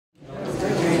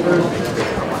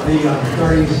The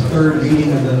 33rd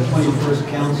meeting of the 21st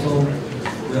Council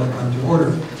will come to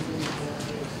order.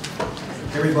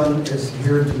 Everyone is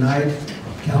here tonight.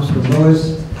 Councilor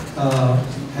Lewis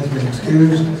has been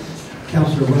excused.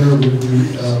 Councilor Winter will be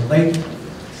late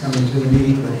coming to the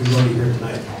meeting, but he will be here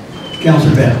tonight.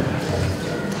 Councilor Bennett.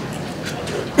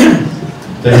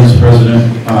 Thanks, President.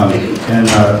 And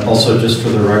also, just for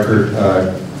the record,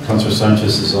 Councilor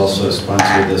Sanchez is also a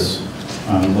sponsor of this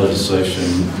legislation.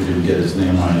 We didn't get his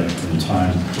name on it in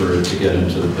time for it to get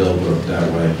into the bill book that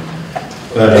way.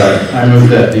 But I move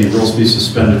that the rules be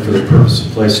suspended for the purpose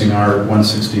of placing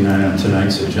R-169 on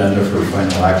tonight's agenda for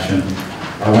final action.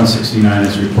 R-169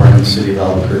 is reporting the City of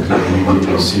Albuquerque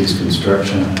immediately cease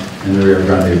construction in the Rio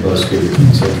Grande Bosque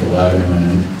between Central Avenue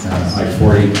and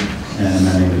I-40 and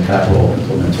amending the capital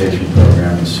implementation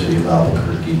program in the City of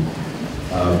Albuquerque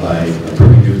by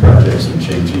approving new projects and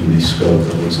changing the scope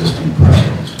of existing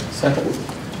projects. Second.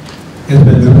 It's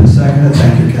been moved and seconded.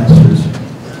 Thank you, Councilors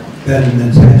Bennett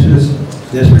and Sanchez.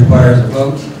 This requires a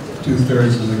vote.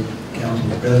 2/3 of the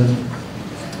council is present.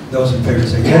 Those in favor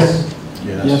say yes.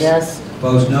 Yes. Yes.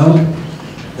 Opposed, no.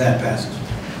 That passes.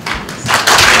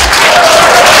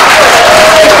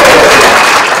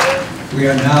 We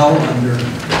are now under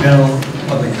general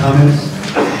public comments.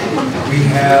 We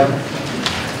have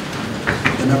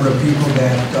the number of people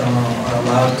that are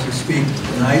allowed to speak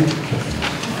tonight.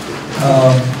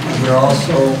 We're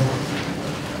also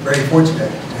very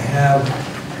fortunate to have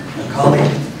a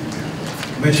colleague,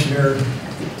 Commissioner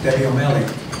Debbie O'Malley,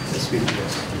 to speak to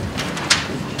us.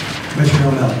 Commissioner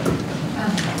O'Malley.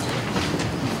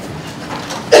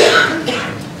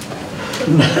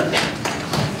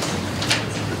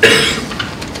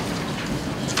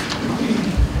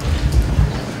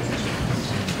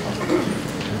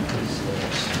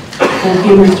 Thank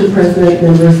you, Mr. President,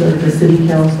 members of the City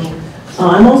Council.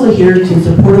 I'm also here to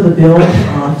support the bill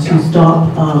to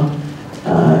stop,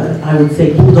 I would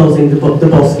say, bulldozing the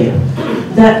Bosque.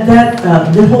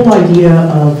 The whole idea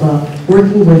of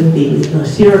working with the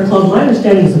Sierra Club, my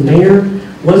understanding is the mayor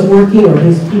was working, or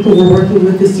his people were working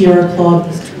with the Sierra Club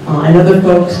and other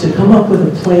folks to come up with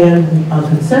a plan, a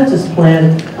consensus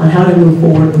plan on how to move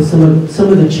forward with some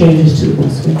of the changes to the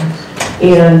Bosque.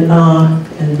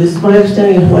 And this is my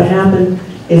understanding of what happened,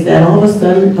 is that all of a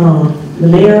sudden, the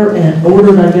mayor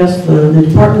ordered, I guess, the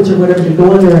departments or whatever to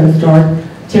go in there and start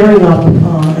tearing up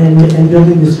and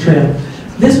building this trail.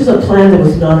 This was a plan that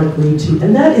was not agreed to,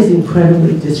 and that is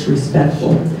incredibly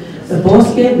disrespectful. The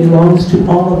Bosque belongs to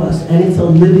all of us, and it's a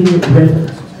living river.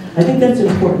 I think that's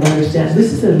important to understand.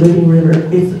 This is a living river.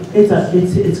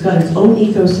 It's got its own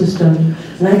ecosystem,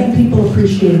 and I think people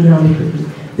appreciate it now.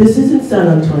 This isn't San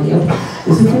Antonio.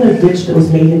 This isn't a ditch that was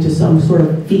made into some sort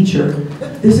of feature.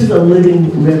 This is a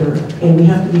living river, and we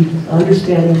have to be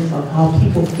understanding of how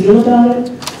people feel about it,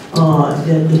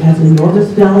 that it has enormous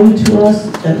value to us,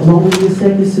 and along with this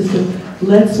ecosystem.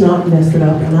 Let's not mess it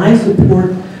up. And I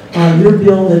support your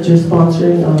bill that you're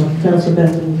sponsoring, Councilor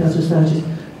Benson and Councilor Sanchez,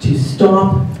 to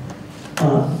stop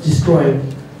destroying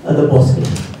the Bosque.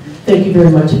 Thank you very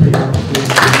much for your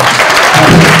opportunity.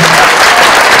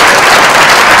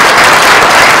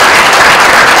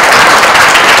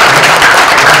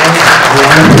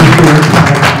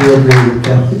 I agree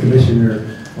with Commissioner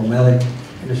O'Malley.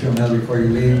 Commissioner O'Malley, before you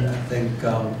leave, I think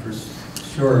for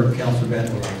sure Councilor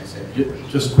Bennett would like to say.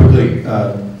 Just quickly,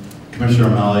 Commissioner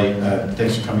O'Malley,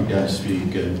 thanks for coming down to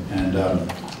speak, and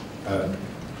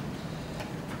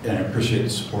I appreciate the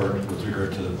support with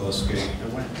regard to the Bosque.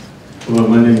 Well,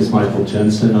 my name is Michael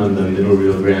Jensen. I'm the Middle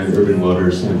Rio Grande Urban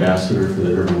Waters Ambassador for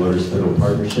the Urban Waters Federal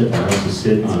Partnership. I also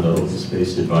sit on the Open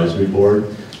Space Advisory Board.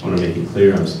 I want to make it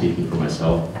clear I'm speaking for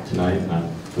myself tonight, not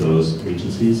for those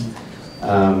agencies.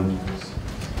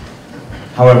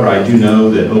 However, I do know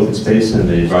that Open Space and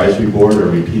the Advisory Board are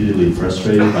repeatedly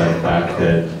frustrated by the fact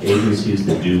that agencies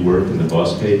that do work in the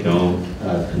Bosque don't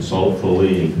consult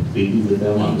fully and completely with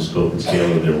them on the scope and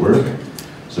scale of their work.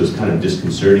 So it's kind of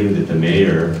disconcerting that the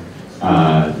mayor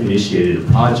initiated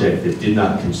a project that did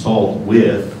not consult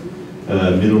with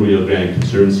Middle Rio Grande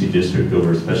Conservancy District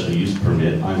over a special use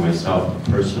permit. I myself have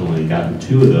personally gotten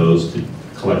 2 of those to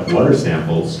collect water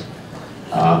samples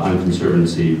on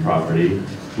Conservancy property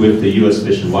with the U.S.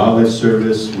 Fish and Wildlife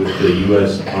Service, with the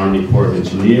U.S. Army Corps of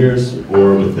Engineers,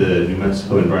 or with the New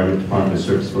Mexico Environment Department of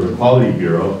Surface Water Quality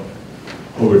Bureau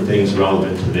over things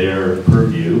relevant to their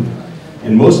purview.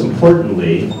 And most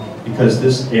importantly, because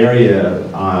this area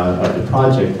of the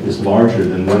project is larger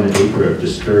than 1 acre of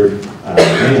disturbed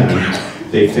land,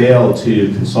 they failed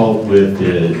to consult with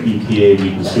the EPA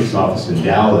Region 6 office in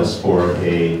Dallas for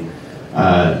a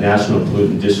national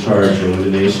pollutant discharge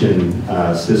elimination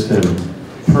system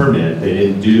permit. They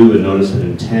didn't do a notice of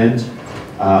intent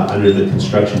under the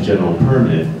construction general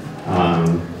permit.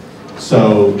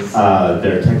 So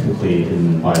they're technically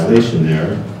in violation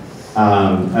there.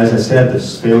 As I said,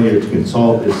 this failure to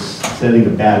consult is setting a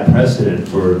bad precedent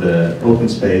for the open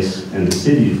space and the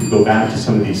city to go back to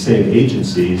some of these same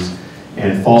agencies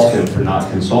and fault them for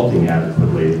not consulting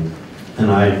adequately.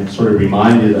 And I'm sort of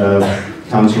reminded of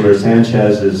Councilor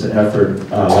Sanchez's effort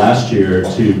last year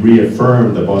to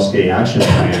reaffirm the Bosque Action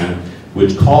Plan,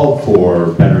 which called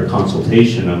for better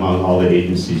consultation among all the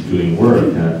agencies doing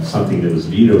work, something that was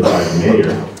vetoed by the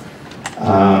mayor.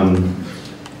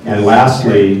 And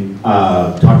lastly,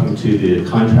 talking to the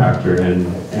contractor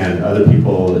and other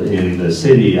people in the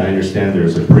city, I understand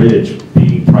there's a bridge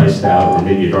being priced out, or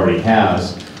maybe it already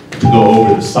has, to go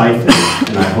over the siphon,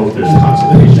 and I hope there's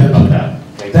consultation about that.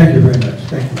 Thank you very much.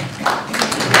 Thank you.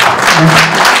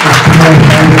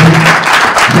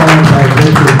 Followed by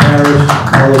Richard Harris,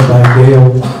 followed by Gail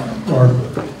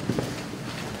Barber.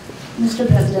 Mr.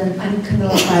 President, I'm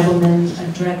Camilla Feibelman,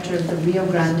 a director of the Rio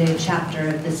Grande chapter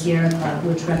of the Sierra Club,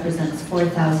 which represents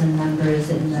 4,000 members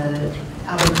in the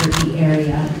Albuquerque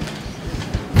area.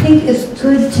 I think it's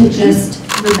good to just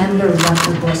remember what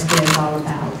the Bosque is all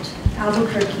about.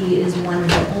 Albuquerque is one of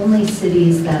the only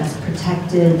cities that's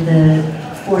protected the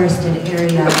forested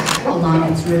area along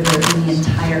its river in the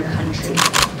entire country.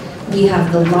 We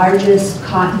have the largest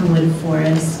cottonwood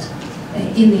forest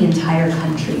in the entire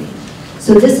country.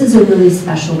 So this is a really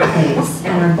special place,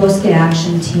 and our Bosque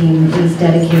Action Team is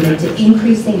dedicated to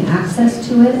increasing access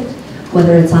to it,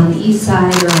 whether it's on the east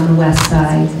side or on the west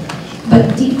side,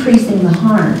 but decreasing the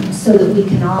harm so that we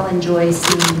can all enjoy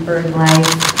seeing bird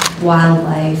life,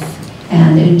 wildlife,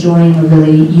 and enjoying a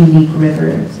really unique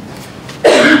river.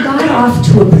 We got off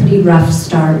to a pretty rough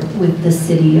start with the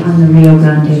city on the Rio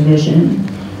Grande vision.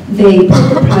 They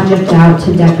put the project out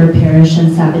to Decker Parish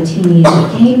and Sabatini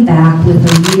and came back with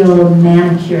a real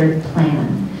manicured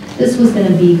plan. This was going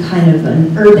to be kind of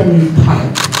an urban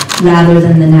park rather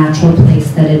than the natural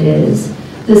place that it is.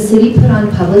 The city put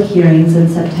on public hearings in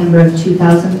September of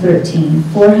 2013.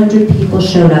 400 people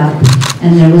showed up,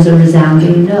 and there was a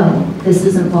resounding no. This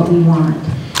isn't what we want.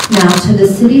 Now, to the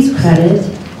city's credit,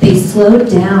 they slowed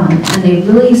down and they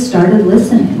really started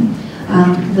listening.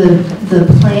 The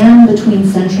plan between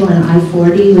Central and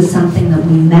I-40 was something that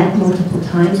we met multiple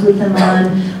times with them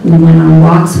on. We went on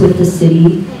walks with the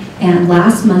city. And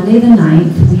last Monday the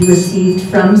 9th, we received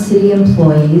from city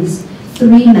employees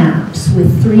 3 maps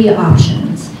with 3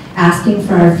 options, asking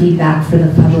for our feedback for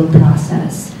the public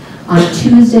process. On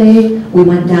Tuesday, we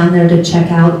went down there to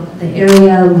check out the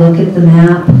area, look at the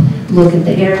map, look at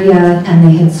the area, and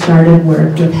they had started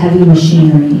work with heavy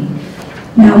machinery.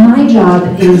 Now, my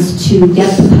job is to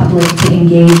get the public to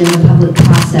engage in the public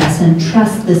process and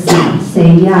trust the city,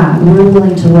 say, yeah, we're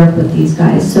willing to work with these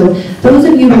guys. So those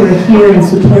of you who are here in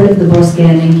support of the Bosque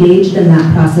and engaged in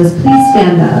that process, please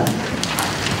stand up.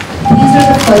 These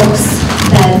are the folks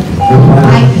that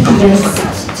I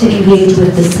convinced to engage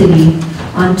with the city.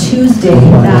 On Tuesday,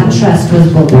 that trust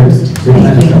was bulldozed.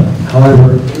 Thank you.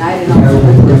 However,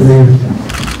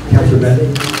 Councilor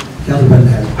Bennett. Councilor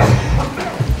Bennett.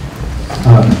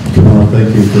 Well,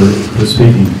 thank you for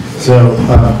speaking. So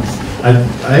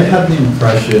I had the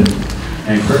impression,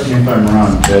 and correct me if I'm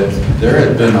wrong, that there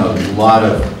had been a lot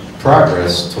of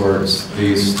progress towards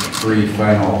these 3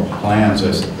 final plans,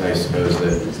 I suppose,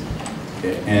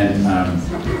 and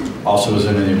also was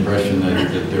under the impression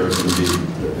that there was going to be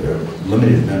a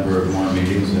limited number of more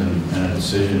meetings and a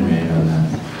decision made on that.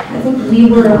 I think we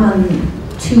were on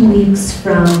 2 weeks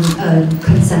from a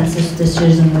consensus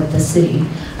decision with the city.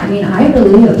 I mean, I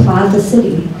really applaud the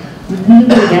city. We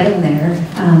were getting there.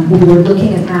 We were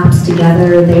looking at maps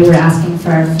together. They were asking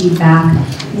for our feedback.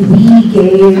 We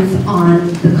gave on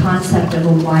the concept of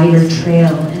a wider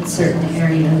trail in certain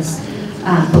areas.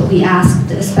 But we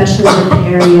asked, especially that the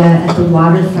area at the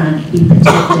waterfront be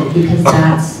protected because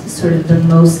that's sort of the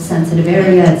most sensitive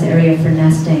area. It's an area for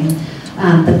nesting.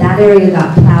 But that area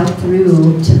got plowed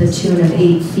through to the tune of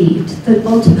 8 feet. The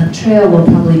ultimate trail will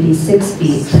probably be 6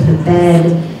 feet, but the bed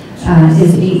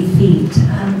is 8 feet.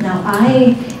 Now,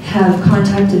 I have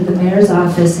contacted the mayor's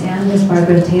office and Ms.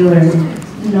 Barbara Taylor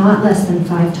not less than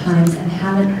 5 times and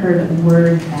haven't heard a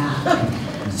word back.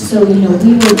 So, you know,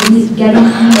 we were getting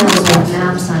emails with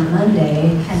maps on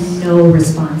Monday and no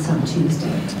response on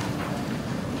Tuesday.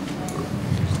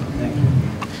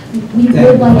 We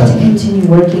would like to continue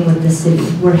working with the city.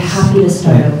 We're happy to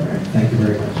start over. Thank you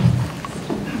very much.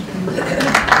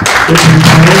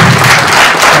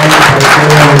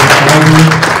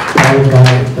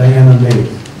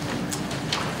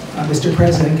 Mr.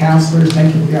 President, councilors,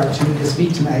 thank you for the opportunity to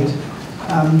speak tonight.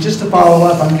 Just to follow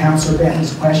up on Councilor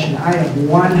Benton's question, I am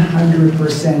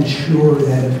 100% sure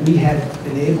that if we had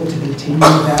been able to continue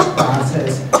that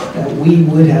process, that we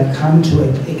would have come to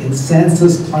a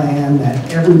consensus plan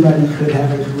that everybody could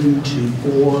have agreed to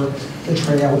for the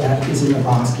trail that is in the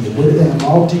Bosque. It would have been a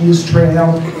multi-use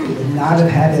trail. It would not have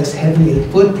had as heavy a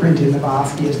footprint in the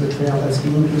Bosque as the trail that's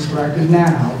being constructed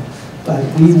now. But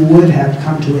we would have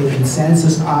come to a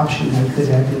consensus option that could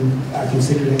have been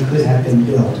considered and could have been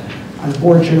built.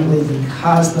 Unfortunately,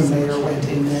 because the mayor went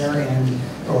in there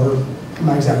or I'm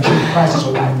not exactly the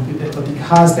process, but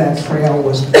because that trail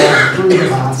was through the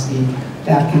Bosque,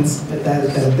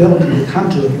 that ability to come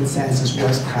to a consensus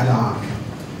was cut off.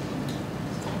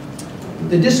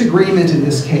 The disagreement in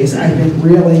this case, I think,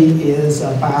 really is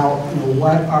about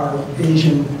what our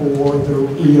vision for the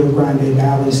Rio Grande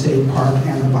Valley State Park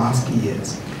and the Bosque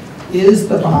is. Is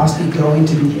the Bosque going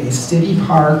to be a city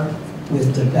park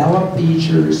with developed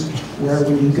features where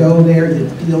when you go there it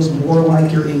feels more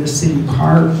like you're in a city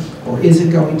park, or is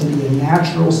it going to be a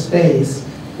natural space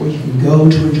where you can go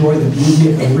to enjoy the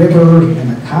beauty of the river and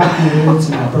the cottonwoods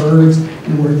and the birds,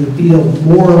 and where you feel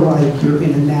more like you're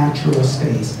in a natural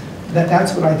space?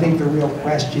 That's what I think the real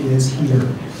question is here.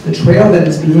 The trail that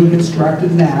is being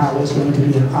constructed now is going to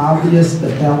be an obvious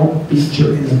developed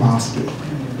feature in the Bosque.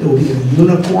 It will be a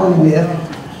uniform width.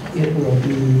 It will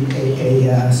be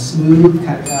a smooth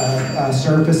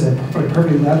surface, a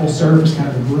perfectly level surface, kind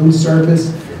of a groomed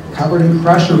surface, covered in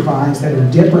crusher vines that are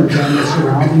different than the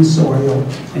surrounding soil,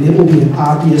 and it will be an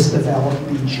obvious developed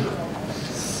feature.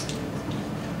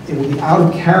 It will be out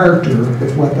of character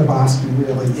with what the Bosque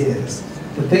really is.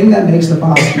 The thing that makes the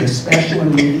Bosque a special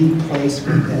and unique place, a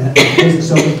place that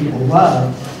so many people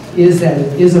love, is that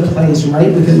it is a place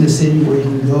right within the city where you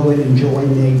can go and enjoy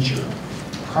nature.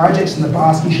 Projects in the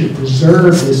Bosque should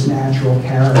preserve this natural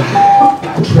character.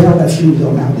 The trail that's being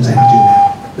built now does not do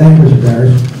that. Thank you, Mr.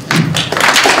 Barrett.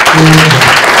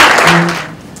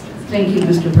 Thank you,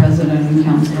 Mr. President and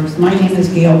councilors. My name is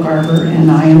Gail Garber, and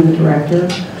I am the director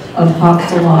of Hawk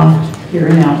the Loft here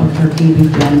in Albuquerque.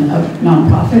 We've been a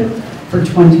nonprofit for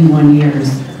 21 years.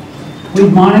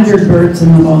 We've monitored birds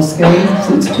in the Bosque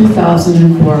since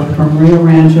 2004 from Rio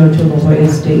Rancho to La Jolla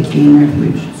State Game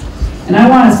Refuge. And I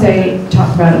want to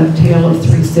talk about a tale of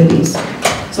three cities.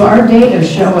 So our data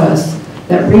show us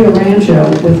that Rio Rancho,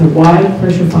 with a wide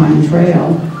pressure-fine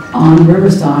trail on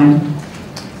Riverside,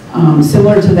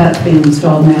 similar to that being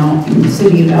installed now in the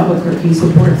city of Albuquerque,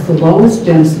 supports the lowest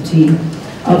density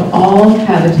of all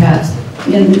habitats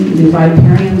in the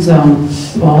riparian zone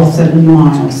of all 70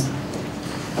 miles.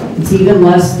 It's even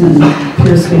less than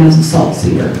pure stands of salt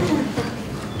cedar.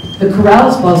 The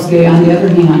Corrales Bosque, on the other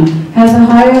hand, has the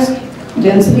highest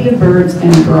density of birds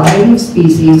and variety of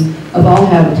species of all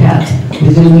habitats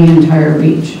within the entire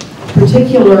reach,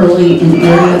 particularly in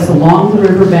areas along the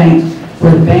riverbank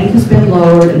where the bank has been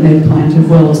lowered and they've planted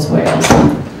willow swales.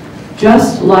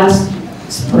 Just last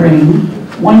spring,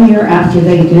 1 year after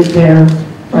they did their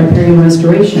riparian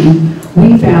restoration,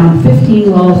 we found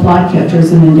 15 willow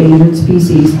flycatchers and endangered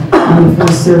species on the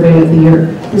first survey of the year.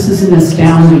 This is an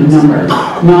astounding number,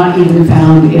 not even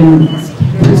found in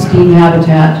pristine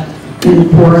habitat in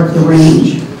the core of the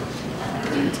range.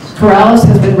 Corrales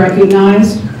has been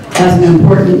recognized as an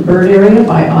important bird area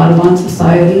by Audubon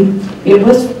Society.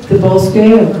 The Bosque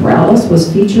of Corrales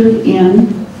was featured in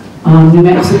New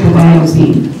Mexico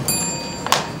Magazine.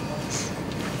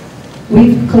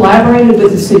 We've collaborated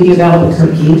with the city of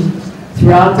Albuquerque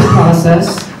throughout the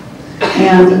process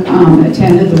and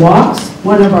attended the walks.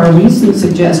 One of our recent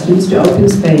suggestions to open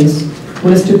space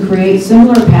was to create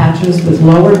similar patches with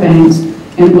lower banks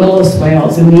and willow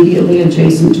swales immediately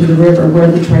adjacent to the river where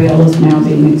the trail is now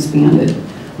being expanded.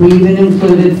 We even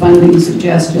included funding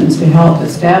suggestions to help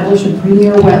establish a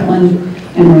premier wetland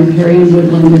and riparian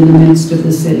woodland in the midst of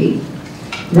the city.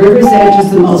 The river's edge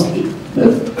is the most...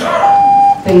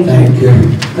 Thank you.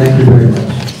 Thank you very much.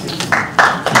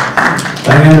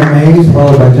 Diana Mays,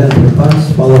 followed by Jennifer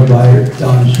Punts, followed by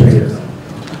Don Schrader.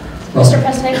 Mr.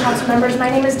 President, council members, my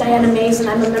name is Diana Mays and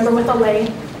I'm a member with OLA.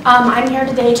 I'm here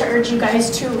today to urge you guys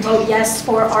to vote yes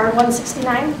for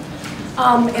R169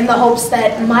 in the hopes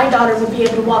that my daughter would be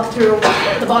able to walk through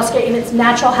the Bosque in its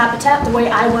natural habitat the way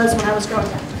I was when I was growing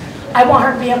up. I want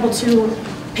her to be able to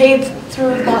pave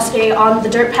through the Bosque on the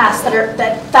dirt paths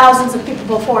that thousands of people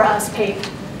before us paved,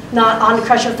 not on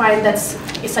crusher fine that's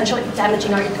essentially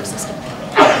damaging our ecosystem.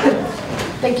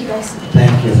 Thank you guys.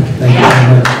 Thank you. Thank you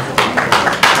very much.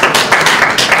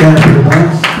 Jennifer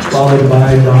Bunce, followed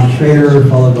by Don Schrader,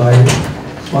 followed by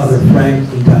Father Frank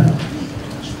Quintana.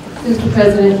 Mr.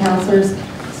 President, councilors,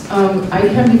 I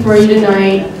come before you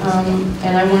tonight,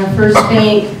 and I want to first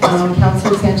thank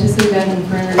Councilor Sanchez and Benton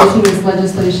for introducing this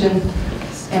legislation.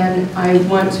 And I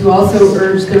want to also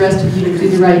urge the rest of you to do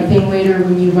the right thing later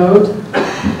when you vote.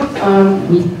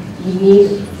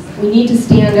 We need to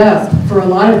stand up for a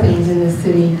lot of things in this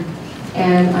city.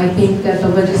 And I think that the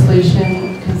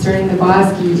legislation concerning the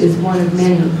Bosque is one of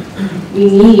many. We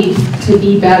need to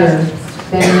be better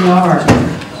than we are.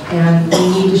 And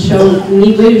we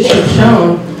need leadership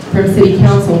shown from City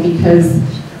Council, because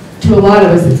to a lot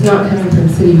of us, it's not coming from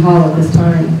City Hall at this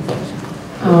time.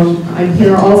 I'm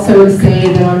here also to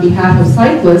say that on behalf of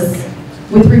cyclists,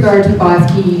 with regard to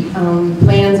Bosque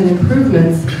plans and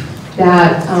improvements,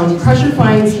 that pressure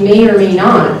fines may or may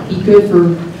not be good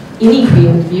for any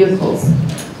wheeled vehicles.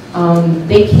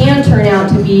 They can turn out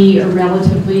to be a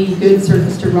relatively good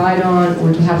surface to ride on,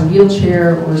 or to have a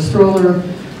wheelchair or a stroller,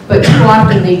 but too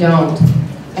often they don't.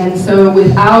 And so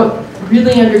without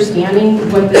really understanding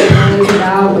what this plan is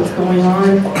about, what's going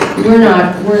on, we're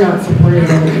not supportive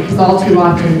of it, because all too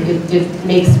often it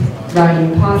makes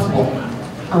riding impossible.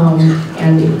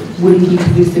 And it wouldn't be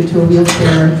conducive to a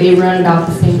wheelchair. They run about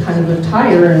the same kind of a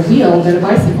tire and wheel that a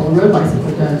road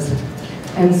bicycle does.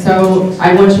 And so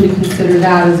I want you to consider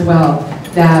that as well,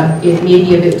 that it may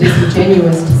be a bit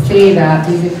disingenuous to say that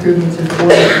these improvements are for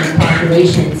these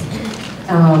populations.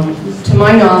 To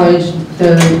my knowledge,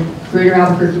 the Greater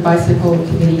Albuquerque Bicycle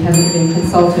Committee hasn't been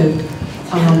consulted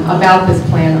about this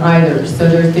plan either. So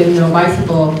there's been no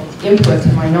bicycle input,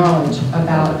 to my knowledge,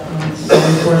 about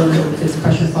going forward with this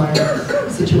pressure fine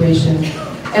situation.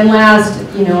 And last,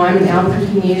 I'm an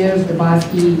Albuquerque native. The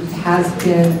Bosque has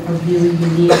been a really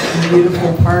unique and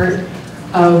beautiful part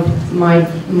of my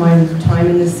time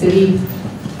in the city,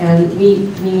 and we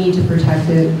need to protect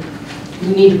it.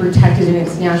 We need to protect it in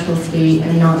its natural state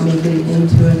and not make it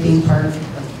into a theme park.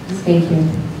 Thank you.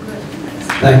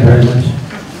 Thank you very much.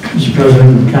 Mr.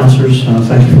 President and councilors,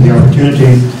 thank you for the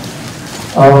opportunity.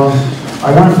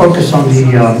 I want to focus on the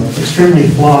extremely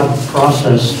flawed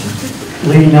process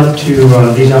leading up to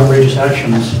these outrageous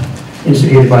actions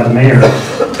instigated by the mayor.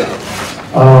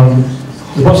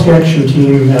 The Bosque Action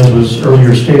Team, as was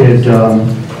earlier stated,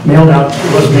 was mailed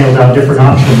out different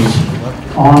options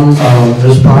on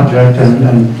this project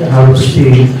and how to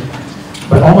proceed.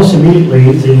 But almost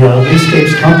immediately, the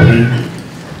Leascapes company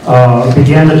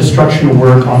began the destruction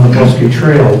work on the Bosque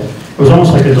Trail. It was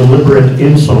almost like a deliberate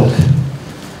insult.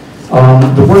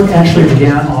 The work actually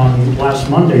began on last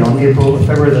Monday, on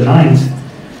February the 9th,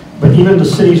 but even the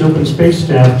city's open space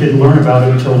staff didn't learn about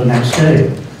it until the next day.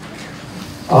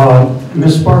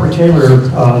 Ms. Barbara Taylor,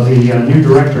 the new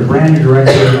director, brand new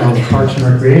director of Parks and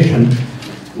Recreation,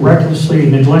 recklessly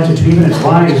neglected to even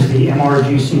advise the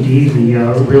MRGCD,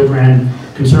 the Rio Grande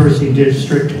Conservancy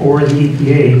District, or the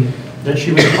EPA that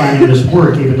she was planning this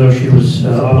work, even though she was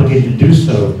obligated to do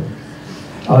so.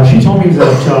 She told me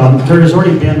that there has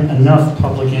already been enough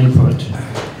public input,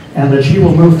 and that she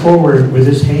will move forward with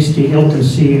this hasty,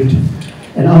 ill-conceived,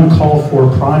 and uncalled for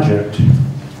project.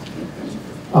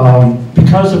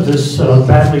 Because of this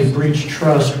badly breached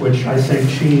trust, which I think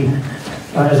she,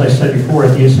 as I said before,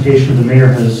 at the instigation of the mayor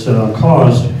has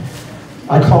caused,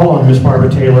 I call on Ms. Barbara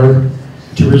Taylor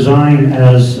to resign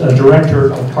as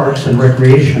Director of Parks and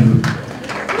Recreation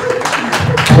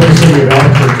for the City of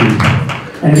Albuquerque.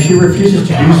 And if she refuses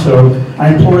to do so,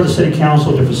 I implore the City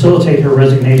Council to facilitate her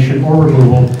resignation or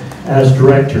removal as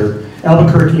Director.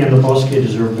 Albuquerque and the Bosque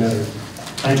deserve better.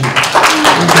 Thank you.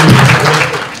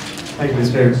 Thank you,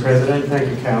 Mr. President. Thank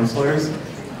you, councilors.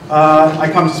 I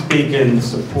come to speak in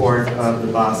support of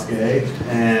the Bosque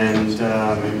and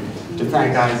to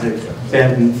thank Isaac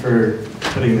Benton for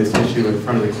putting this issue in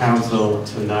front of the council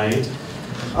tonight.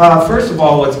 First of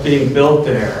all, what's being built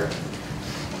there,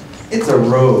 it's a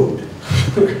road.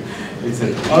 It's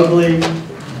an ugly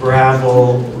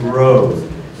gravel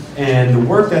road. And the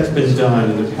work that's been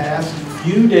done in the past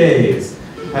few days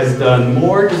has done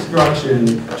more destruction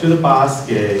to the Bosque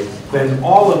than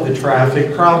all of the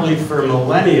traffic, probably for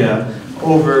millennia,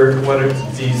 over what are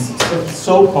these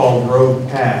so-called road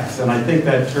paths. And I think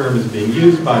that term is being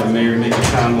used by the mayor to make it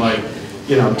sound like,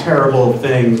 terrible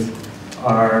things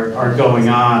are going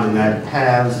on and that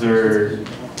paths are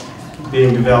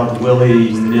being developed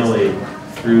willy-nilly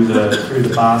through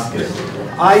the Bosque.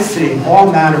 I see all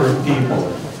manner of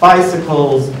people,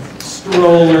 bicycles,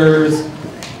 strollers,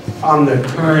 on the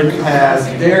current paths.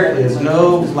 There is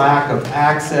no lack of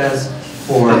access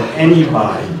for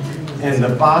anybody. And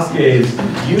the Bosque is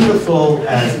beautiful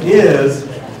as is,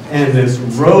 and this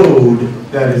road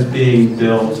that is being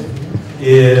built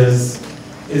is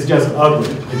is just ugly.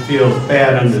 It feels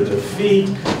bad under the feet.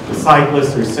 The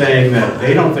cyclists are saying that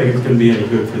they don't think it's going to be any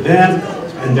good for them,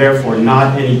 and therefore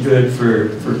not any good for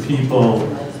people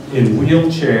in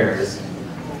wheelchairs.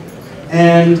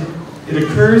 And it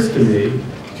occurs to me,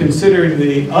 considering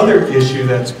the other issue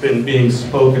that's been being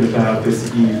spoken about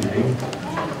this evening,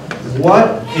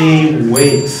 what a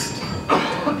waste.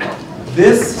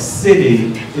 This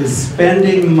city is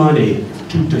spending money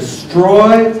to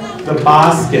destroy the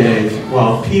Bosque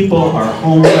while people are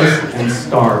homeless and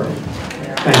starving.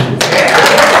 Thank you.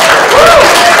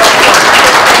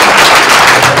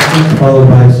 Followed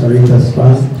by Sarita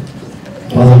Spahn,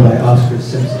 followed by Oscar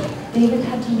Simpson. David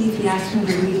had to leave. He asked me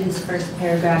to read his first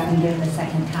paragraph and give the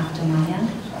second half to Maya.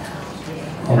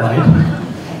 All right.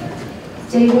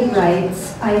 David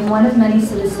writes, I am one of many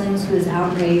citizens who is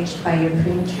outraged by your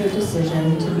premature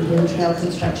decision to begin trail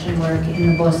construction work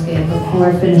in the Bosque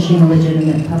before finishing a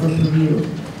legitimate public review.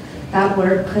 That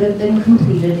work could have been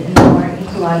completed in a more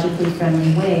ecologically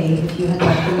friendly way if you had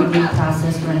let the review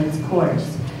process run its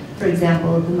course. For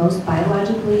example, the most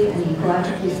biologically and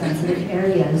ecologically sensitive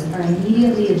areas are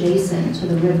immediately adjacent to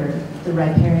the river, the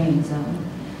riparian zone.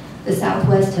 The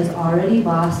Southwest has already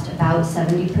lost about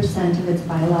 70% of its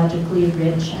biologically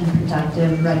rich and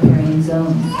productive riparian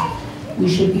zones. We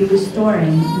should be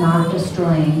restoring, not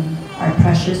destroying, our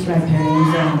precious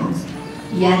riparian zones.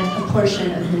 Yet a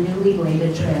portion of the newly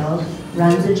bladed trail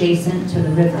runs adjacent to the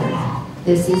river.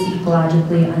 This is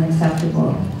ecologically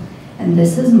unacceptable. And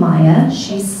this is Maya.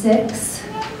 She's 6.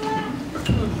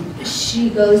 She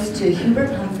goes to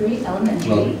Hubert Humphrey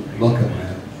Elementary. Welcome, man.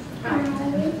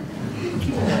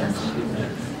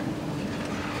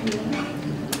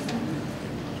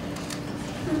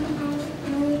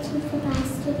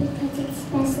 Because it's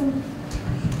special.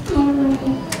 I want to go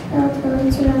around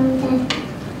the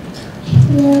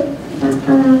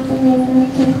around the river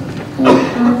to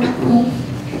all of life.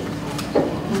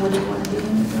 And what do you want to do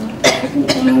when you grow up?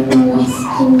 Animal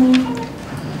rescue.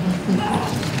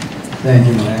 Thank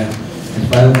you, Maya. Ms.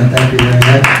 Biden, thank you very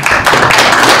much.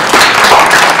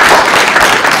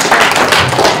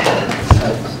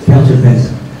 Councilor Pence.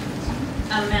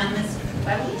 Ma'am, Ms.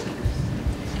 Bible?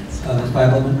 Ms.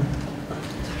 Bibleman.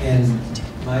 And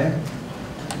Maya?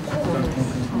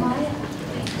 Maya?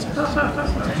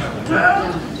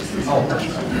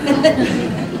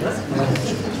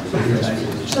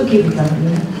 She'll keep you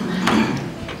company.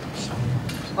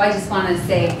 Well, I just want to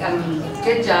say,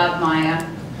 good job, Maya.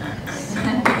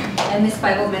 And Ms.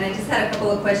 Bibleman, I just had a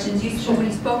couple of questions. When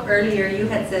you spoke earlier, you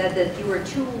had said that you were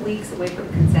 2 weeks away from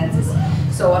consensus.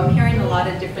 So I'm hearing a lot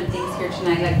of different things here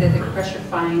tonight, like that the pressure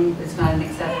fine is not an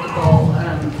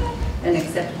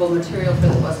acceptable material for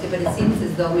the Bosque, but it seems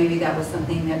as though maybe that was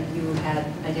something that you had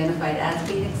identified as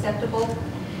being acceptable.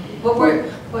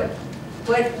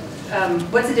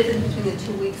 What's the difference between the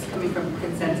 2 weeks coming from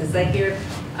consensus? I hear,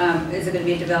 is it going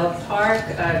to be a developed park,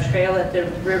 a trail at the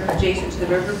river, adjacent to the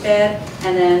riverbed,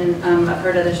 and then I've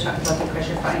heard others talk about the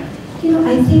pressure fine. You know,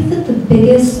 I think that the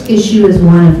biggest issue is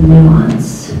one of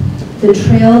nuance. The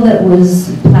trail that was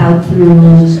plowed through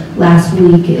last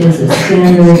week is a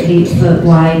standard 8-foot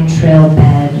wide trail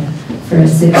bed for a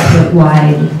 6-foot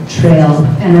wide trail,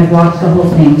 and I've walked the whole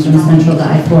thing from Central to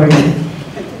I-40.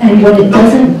 And what it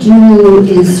doesn't do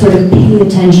is sort of pay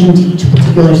attention to each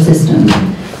particular system.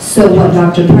 So what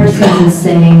Dr. Parsons is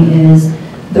saying is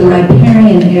the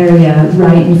riparian area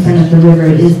right in front of the river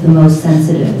is the most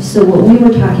sensitive. So what we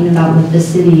were talking about with the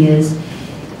city is,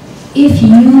 if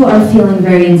you are feeling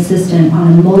very insistent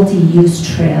on a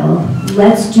multi-use trail,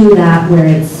 let's do that where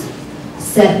it's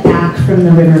set back from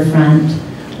the riverfront.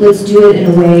 Let's do it in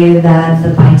a way that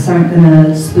the bikes aren't going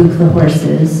to spook the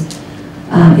horses.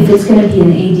 If it's going to be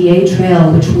an ADA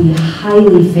trail, which we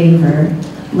highly favor,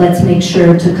 let's make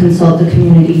sure to consult the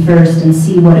community first and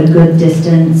see what a good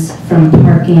distance from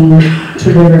parking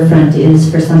to riverfront is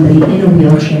for somebody in a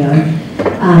wheelchair.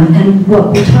 And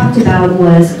what we talked about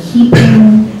was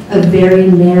keeping a very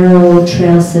narrow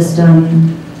trail system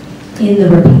in the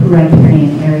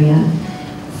riparian area.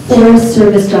 Forest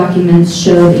Service documents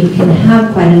show that you can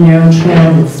have quite a narrow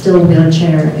trail that's still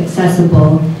wheelchair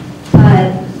accessible,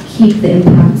 but keep the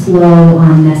impacts low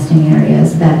on nesting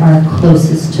areas that are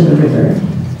closest to the river.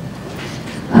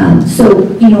 So,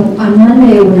 you know, on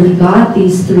Monday when we got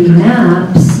these 3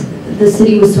 maps, the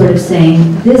city was sort of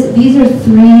saying, these are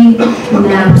 3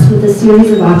 maps with a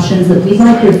series of options that we'd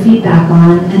like your feedback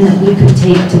on and that we could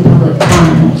take to public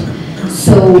comment.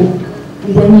 So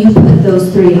when you put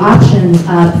those 3 options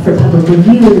up for public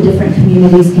review, the different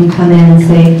communities can come in and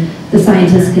say, the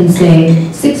scientists can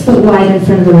say, 6 foot wide in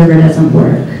front of the river doesn't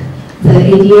work. The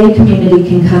ADA community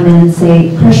can come in and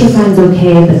say, pressure sign's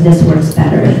okay, but this works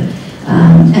better.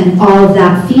 And all of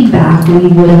that feedback we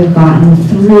would have gotten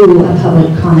through a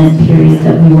public comment period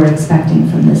that we were expecting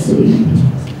from the city.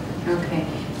 Okay,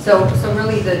 so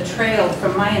really the trail,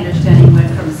 from my understanding,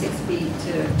 went from 6 feet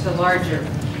to larger,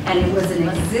 and it was an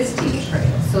existing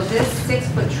trail. So this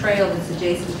 6-foot trail that's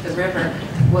adjacent to the river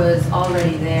was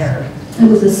already there. It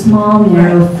was a small,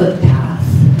 narrow footpath.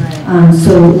 Right.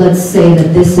 So let's say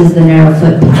that this is the narrow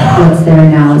footpath. What's there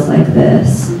now is like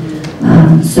this.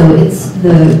 So it's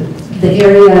the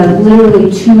area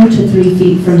literally 2 to 3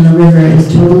 feet from the river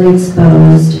is totally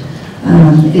exposed.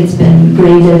 It's been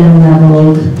graded and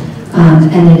leveled,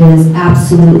 and it is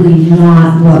absolutely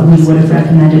not what we would have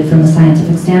recommended from a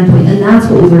scientific standpoint. And that's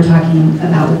what we were talking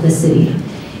about with the city.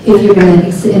 If you're going to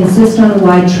insist on a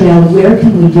wide trail, where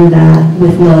can we do that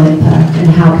with low impact, and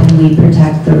how can we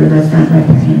protect the riverfront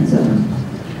riparian zone?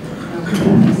 Does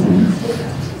that make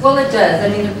sense? Well, it does.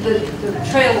 I mean, the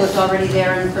trail was already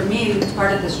there, and for me,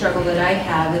 part of the struggle that I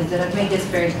have is that I've made this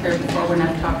very clear before when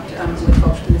I've talked with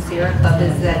folks from the Sierra Club,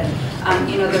 is that,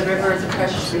 you know, the river is a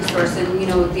precious resource, and, you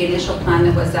know, the initial plan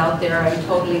that was out there, I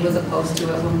totally was opposed to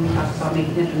it when we talked about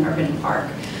making it an urban park.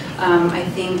 I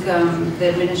think the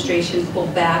administration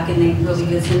pulled back and they really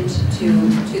listened to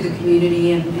the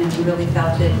community and really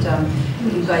felt that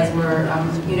you guys were,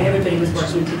 you know, everybody was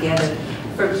working together.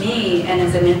 For me, and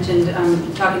as I mentioned,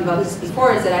 talking about this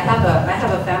before, is that I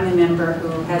have a family member who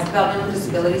has developmental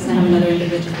disabilities, and I have another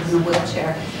individual who's in a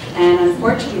wheelchair. And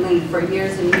unfortunately, for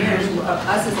years and years,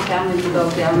 us as a family, we go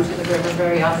down to the river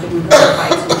very often. We ride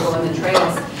bikes and go on the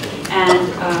trails.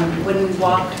 And when we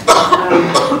walk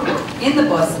in the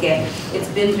Bosque, it's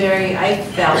been very, I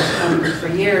felt for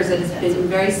years that it's been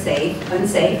very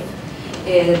unsafe.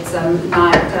 It's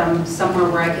not somewhere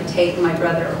where I could take my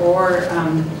brother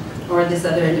or this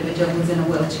other individual who's in a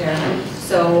wheelchair.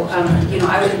 So, you know,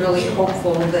 I was really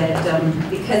hopeful that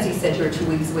because you said you were 2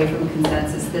 weeks away from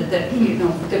consensus, that you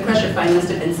know, the crusher fine must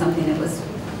have been something that was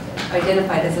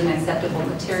identified as an acceptable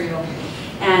material.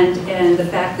 And the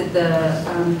fact that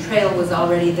the trail was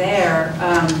already there,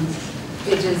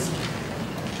 it just,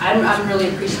 I'm really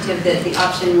appreciative that the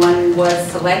option 1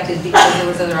 was selected, because there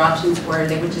was other options where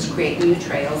they would just create new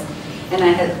trails. And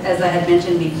as I had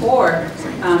mentioned before,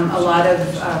 a lot of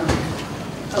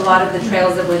the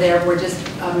trails that were there were just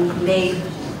made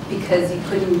because you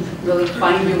couldn't really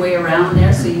find your way around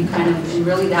there. So you kind of, and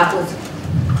really that was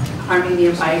harming the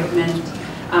environment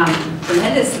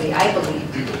tremendously, I believe.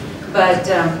 But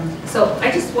so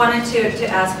I just wanted to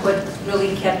ask what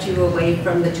really kept you away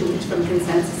from the 2 weeks from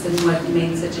consensus, and what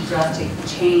made such a drastic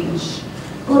change.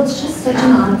 Well, it's just such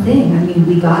an odd thing. I mean,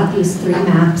 we got these 3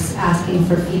 maps asking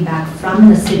for feedback from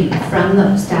the city, from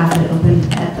the staff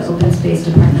at the Open Space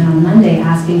Department on Monday,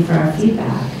 asking for our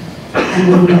feedback.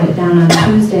 And when we went down on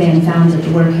Tuesday and found that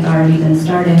the work had already been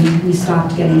started, we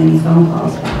stopped getting any phone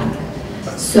calls back.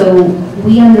 So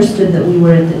we understood that we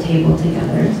were at the table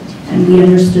together, and we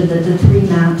understood that the 3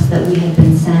 maps that we had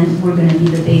been sent were going to be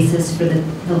the basis for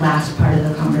the last part of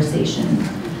the conversation.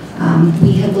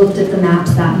 We had looked at the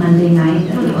maps that Monday night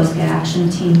at the Bosque Action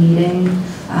Team meeting.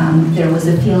 There was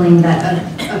a feeling that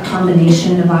a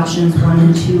combination of options 1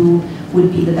 and 2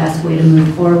 would be the best way to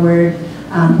move forward.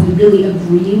 We really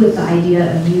agree with the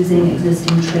idea of using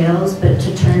existing trails, but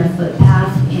to turn a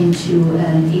footpath into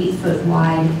an 8-foot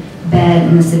wide bed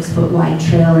and a 6-foot wide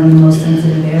trail in the most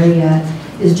sensitive area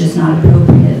is just not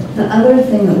appropriate. The other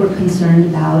thing that we're concerned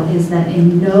about is that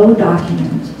in no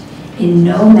document, in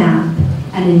no map,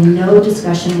 and in no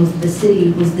discussion with the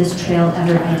city was this trail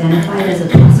ever identified as a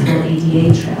possible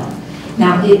ADA trail.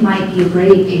 Now, it might be a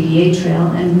great ADA trail,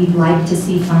 and we'd like to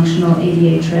see functional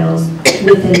ADA trails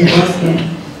within the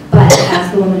Bosque. But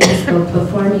as the woman who spoke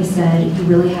before me said, you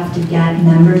really have to get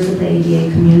members of the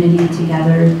ADA community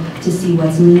together to see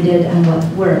what's needed and what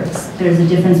works. There's a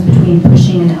difference between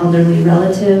pushing an elderly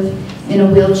relative in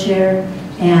a wheelchair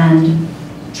and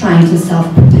trying to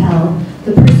self-propel.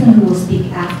 The person who will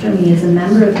speak after me is a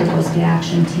member of the Bosque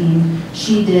Action Team.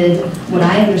 She did what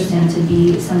I understand to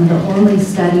be some of the only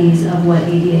studies of what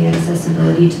ADA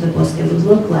accessibility to the Bosque would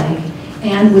look like,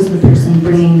 and was the person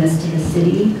bringing this to the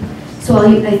city. So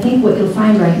I think what you'll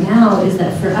find right now is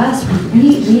that for us,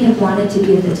 we have wanted to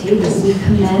be at the table. We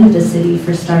commend the city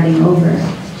for starting over.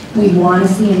 We want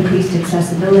to see increased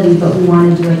accessibility, but we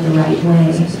want to do it the right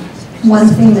way. One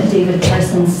thing that David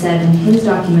Parsons said in his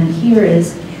document here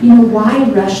is, you know, why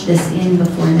rush this in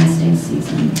before nesting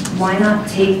season? Why not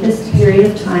take this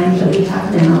period of time that we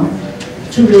have now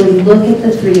to really look at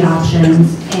the 3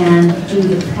 options and do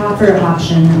the proper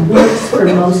option that works for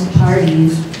most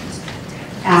parties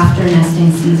after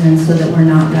nesting season so that we're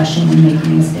not rushing and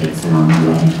making mistakes along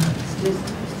the way.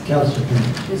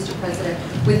 Mr. President,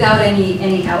 without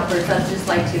any outbursts, I'd just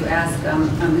like to ask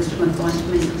Mr.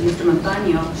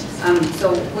 Montaño,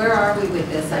 so where are we with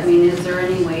this? I mean, is there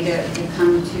any way to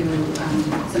come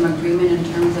to some agreement in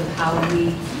terms of how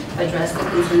we address the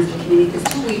concerns of the community?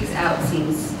 Because 2 weeks out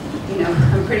seems, you know,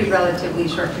 a pretty relatively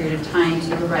short period of time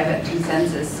to arrive at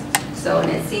consensus. So,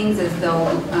 and it seems as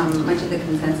though much of the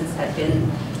consensus had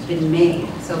been made.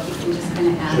 So if you can just kind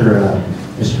of add. Sure,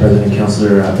 Mr. President,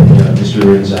 Councilor, Mr.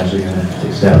 Reardon is actually going to take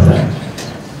a stab at that.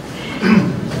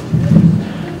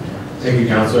 Thank you,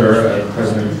 Councilor.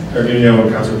 President Ardino and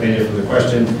Councilor Pena for the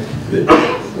question.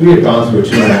 We had gone through a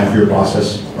 2.5-year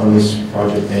process on this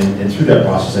project, and through that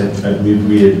process, I believe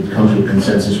we had come to a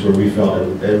consensus where we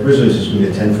felt that originally this was going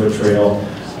to be a 10-foot trail.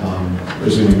 It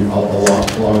was going to be a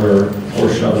lot longer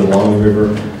portion of it along the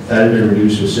river. That had been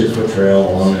reduced to a 6-foot trail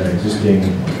along an existing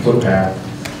footpath.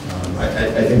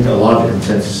 I think a lot of the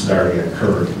consensus had already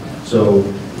occurred. So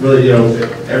really, you know,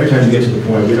 every time you get to the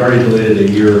point, we'd already delayed it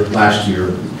a year last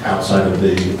year outside of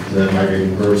the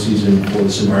migrating bird season for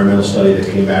this environmental study that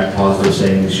came back positive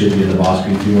saying it should be in the Bosque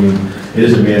doing. It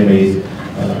is a man-made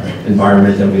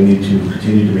environment that we need to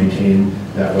continue to maintain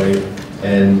that way.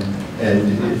 And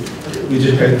we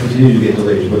just kind of continue to get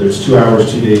delays, whether it's 2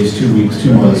 hours, 2 days, 2 weeks,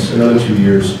 2 months, another 2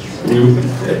 years. It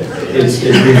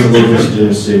brings a little bit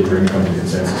to say we're going to come to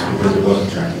consensus because it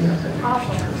wasn't tracking that thing.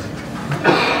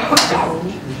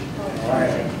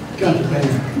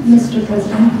 Mr.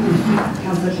 President,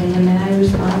 Councilor Pena, may I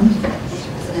respond?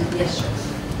 Yes, sure.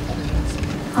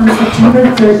 On September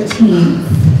 13th,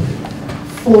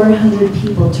 400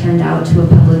 people turned out to a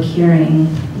public hearing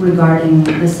regarding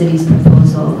the city's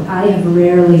proposal. I have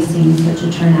rarely seen such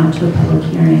a turnout to a public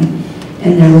hearing,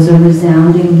 and there was a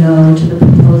resounding no to the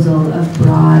proposal of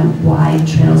broad, wide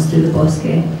trails through the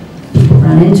Bosque. People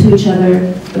run into each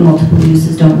other, the multiple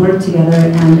uses don't work together,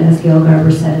 and as Gail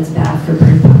Garber said, it's bad for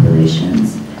bird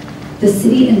populations. The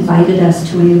city invited us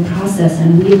to a new process,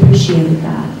 and we appreciated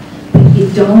that. But you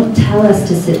don't tell us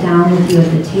to sit down with you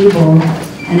at the table,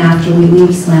 and after we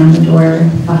leave, slam the door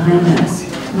behind us.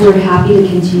 We're happy to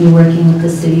continue working with the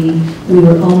city. We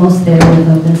were almost there with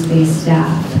open space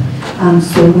staff.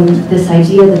 So when this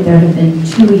idea that there have been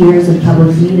 2 years of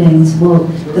public meetings, well,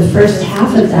 the first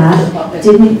half of that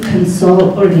didn't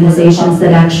consult organizations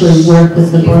that actually work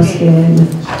with the Bosque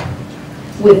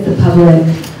with the public.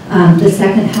 The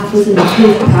second half was an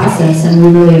approved process, and we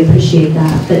really appreciate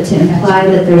that. But to imply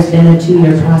that there's been a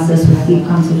 2-year process with deep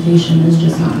consultation is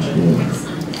just not true.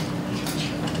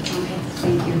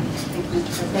 Thank you.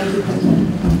 Thank you, President.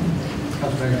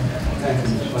 Thank you,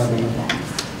 Ms. Flavia.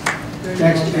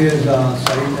 Next is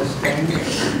Sarita Stain,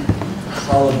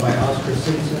 followed by Oscar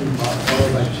Simpson,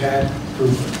 followed by Chad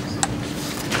Cooper.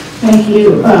 Thank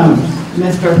you,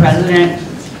 Mr. President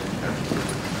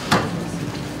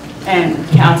and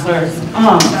councilors.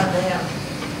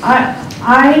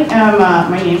 I am,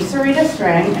 my name is Sarita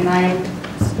Strang, and I'm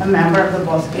a member of the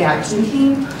Bosque Action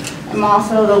Team. I'm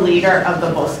also the leader of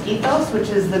the Bosquitos, which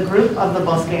is the group of the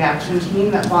Bosque Action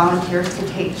Team that volunteers to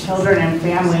take children and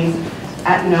families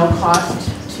at no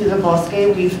cost to the Bosque.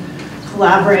 We've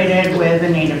collaborated with the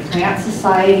Native Plant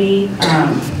Society,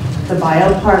 the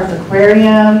Biopark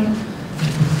Aquarium,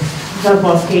 the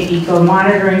Bosque Eco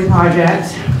Monitoring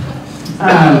Project.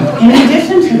 In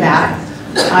addition to that,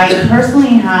 I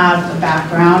personally have a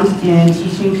background in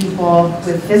teaching people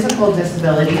with physical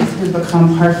disabilities who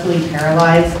become partially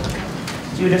paralyzed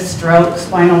due to stroke,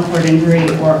 spinal cord injury,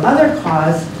 or other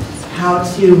cause, how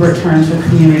to return to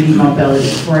community mobility.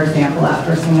 For example,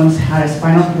 after someone's had a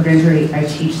spinal cord injury, I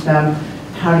teach them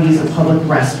how to use a public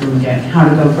restroom again, how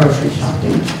to go grocery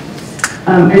shopping.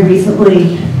 I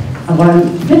recently was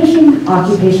finishing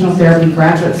occupational therapy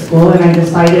graduate school, and I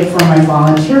decided for my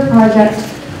volunteer project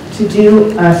to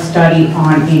do a study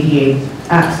on ADA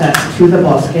access to the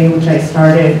Bosque, which I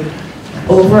started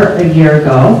over a year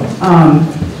ago.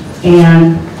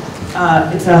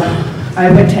 I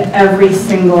went to every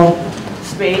single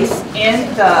space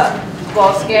in the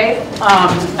Bosque, and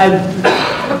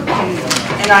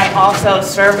I also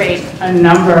surveyed a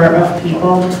number of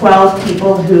people, 12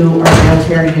 people who are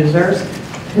wheelchair users,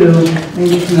 who may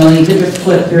be familiar, you could just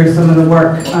flip through some of the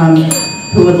work,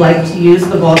 who would like to use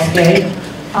the Bosque.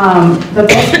 The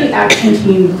Bosque Action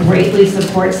Team greatly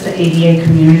supports the ADA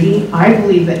community. I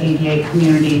believe the ADA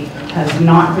community has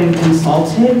not been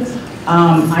consulted.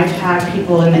 I've had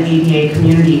people in the ADA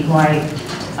community who I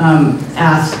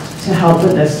asked to help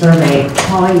with this survey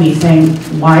calling me saying,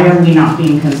 why are we not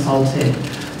being consulted?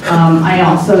 I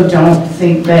also don't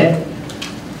think that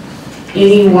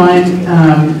anyone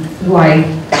who I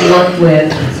worked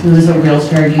with, who's a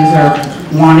wheelchair user,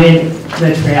 wanted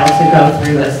the trail to go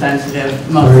through the most sensitive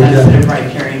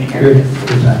riparian areas.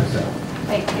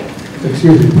 Thank you.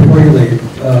 Excuse me, before you leave,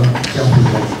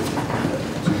 Councilman.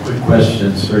 Quick question,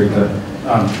 Sarita.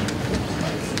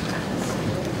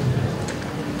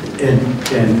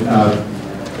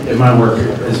 In my work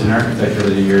as an architect over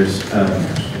the years,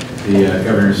 the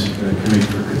Governor's Committee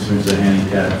for Concerns of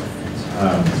Handicap,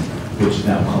 which is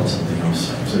now called something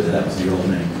else, so that was the old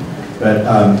name, but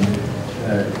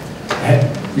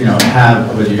have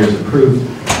over the years approved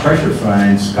pressure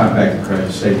fines, compact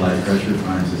pressure, stabilized pressure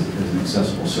fines as an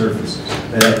accessible surface.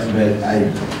 But I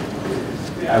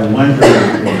wonder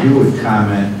if you would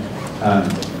comment. I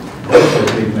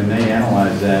think when they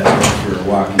analyze that, if you're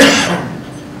walking,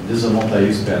 this is a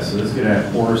multi-use path, so this is going to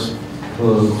have horse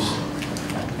hooves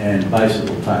and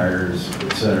bicycle tires,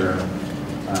 etc.,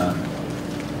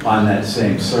 on that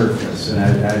same surface.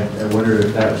 And I wonder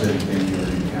if that was anything you would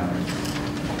encounter.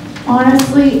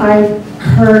 Honestly, I've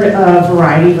heard a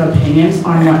variety of opinions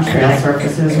on what trail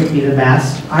surfaces would be the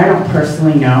best. I don't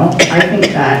personally know. I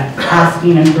think that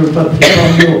asking a group of people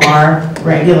who are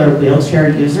regular wheelchair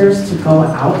users to go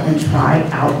out and try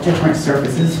out different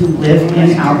surfaces who live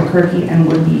in Albuquerque and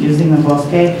would be using the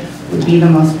Bosque would be the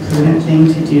most prudent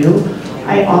thing to do.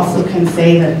 I also can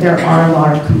say that there are a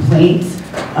lot of complaints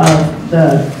of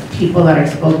the people that I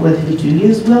spoke with who do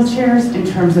use wheelchairs in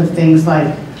terms of things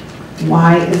like,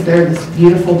 why is there this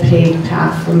beautiful paved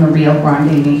path from the Rio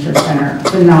Grande Nature Center?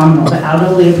 Phenomenal. The Outer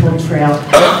Leopold Trail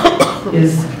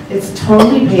it's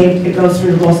totally paved. It goes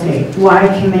through the Bosque. Why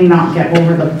can they not get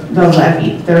over the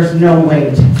levee? There's no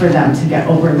way for them to get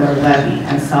over their levee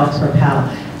and self-propel.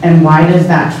 And why does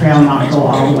that trail not go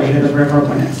all the way to the river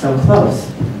when it's so close?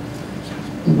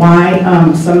 Why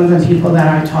some of the people that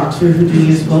I talk to who do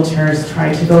use wheelchairs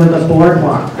try to go to the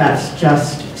boardwalk that's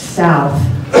just south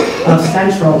of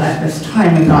Central at this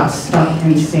time and got stuck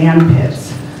in sand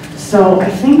pits. So I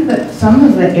think that some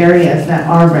of the areas that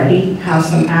already have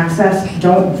some access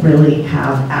don't really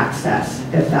have access,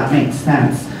 if that makes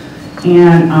sense.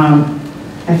 And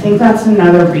I think that's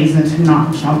another reason to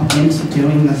not jump into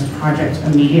doing this project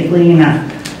immediately.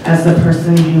 And as the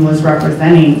person who was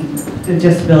representing the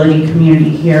disability community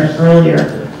here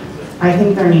earlier, I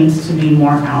think there needs to be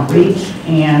more outreach.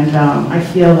 And I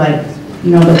feel like,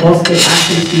 the Bosque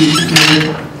Action Team did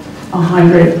a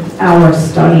 100-hour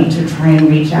study to try and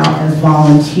reach out as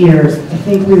volunteers. I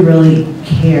think we really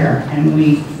care and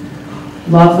we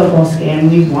love the Bosque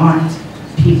and we want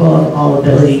people of all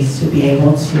abilities to be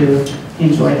able to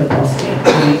enjoy the Bosque.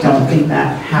 And we don't think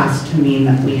that has to mean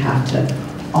that we have to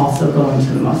also go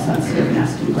into the most sensitive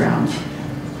nesting grounds.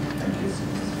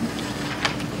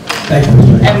 Thank you.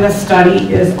 And the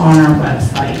study is on our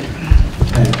website.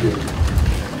 Thank you.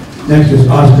 Next is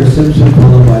Oscar Simpson,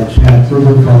 followed by Chad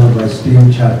Fruber, followed by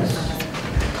Steve Chavez.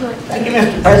 Thank you,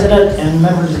 Mr. President and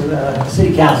members of the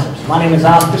City Council. My name is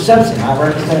Oscar Simpson. I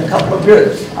represent a couple of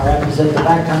groups. I represent the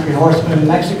Backcountry Horsemen of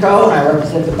Mexico, and I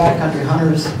represent the Backcountry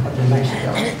Hunters of New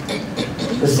Mexico.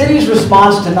 The city's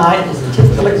response tonight is a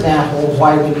typical example of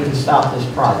why we need to stop this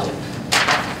project.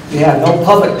 We have no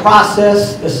public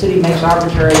process. The city makes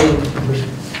arbitrary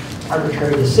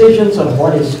decisions on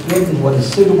what is good and what is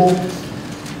suitable.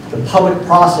 The public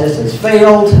process has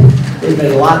failed. They've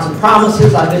made lots of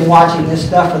promises. I've been watching this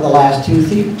stuff for the last two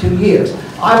years.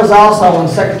 I was also on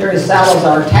Secretary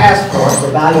Salazar's task force to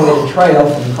evaluate a trail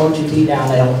from Cochiti down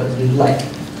to Albuquerque Lake.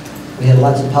 We had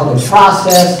lots of public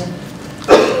process,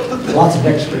 lots of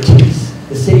expertise.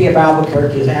 The city of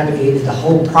Albuquerque has advocated the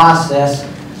whole process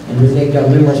and reneged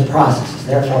on numerous processes.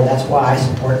 Therefore, that's why I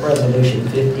support Resolution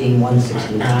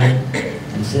 15169.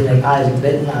 And Senator Isaac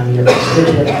Benton, I'm your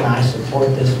constituent, and I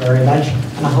support this very much.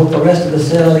 And I hope the rest of the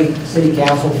city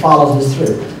council follows this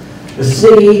through. The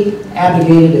city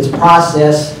abrogated its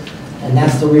process, and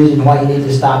that's the reason why you need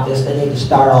to stop this. They need to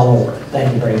start all over.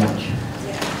 Thank you very much.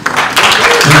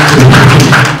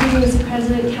 Thank you, Mr.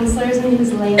 President, councilors. My name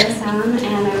is Layla Sam,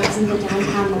 and I represent the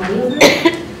downtown millennial group.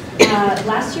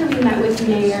 Last year we met with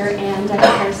Mayor and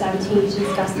Deputy 17 to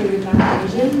discuss the redevelopment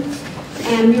vision.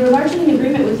 And we were largely in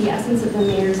agreement with the essence of the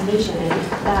mayor's vision,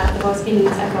 that the Bosque needs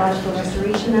ecological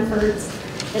restoration efforts,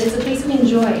 that it's a place we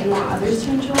enjoy and want others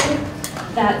to enjoy,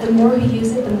 that the more we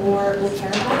use it, the more we'll care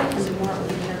about it and the more it will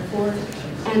be cared for,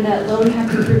 and that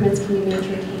low-impact improvements can be made to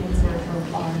retain its natural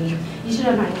quality. You should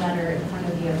have my letter in front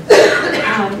of you.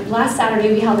 Last Saturday,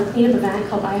 we held a cleanup event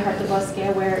called I Heart the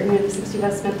Bosque, where nearly 60 of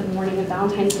us spent the morning of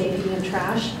Valentine's Day picking up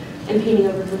trash and painting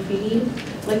over graffiti.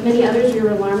 Like many others, we were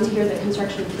alarmed to hear that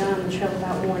construction had begun on the trail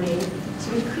without warning.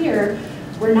 To be clear,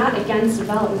 We're not against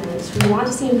development. We want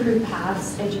to see improved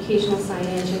paths, educational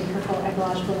signage, and careful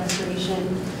ecological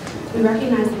restoration. We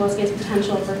recognize the Bosque's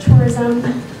potential for tourism,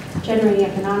 generating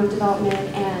economic development,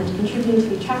 and contributing to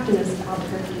the attractiveness of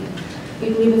Albuquerque. We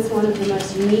believe it's one of the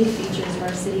most unique features of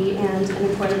our city and an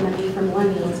important amenity for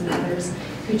millennials and others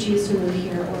who choose to move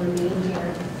here or remain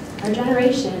here. Our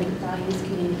generation values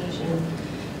communication.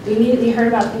 We immediately heard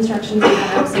about construction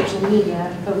via social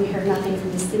media, but we heard nothing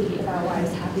from the city about why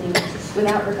it's happening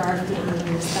without regard for the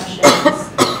ongoing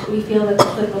discussions. We feel that the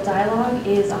political dialogue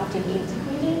is often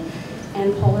antiquated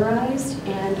and polarized,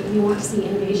 and we want to see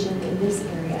innovation in this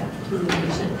area of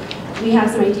communication. We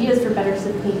have some ideas for better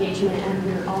civic engagement, and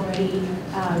we're already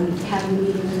having a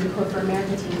meeting with the Code for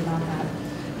America team about that.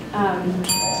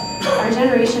 Our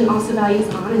generation also values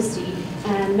honesty,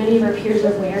 and many of our peers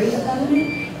are wary of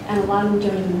government, and a lot of them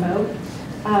don't even vote.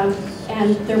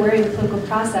 And they're wary of the political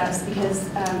process because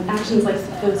actions like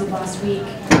those of last week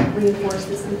reinforce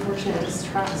this unfortunate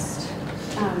distrust.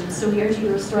 So we urge you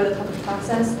to restore the public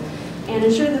process and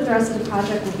ensure that the rest of the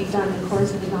project will be done in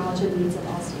accordance with the knowledge and needs of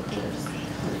all stakeholders.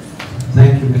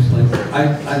 Thank you, Ms. Lincoln.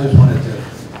 I just wanted to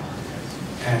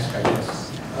ask, I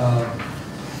guess.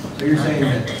 So you're saying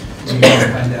that we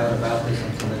didn't find out about this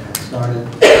until it started,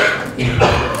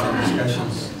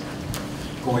 discussions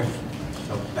going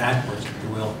backwards, if you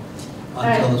will,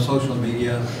 until the social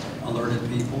media alerted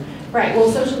people? Right,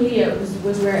 well, social media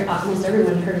was where almost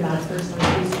everyone heard about it first on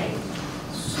Tuesday.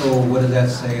 So what does that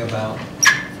say about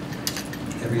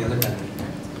every other country?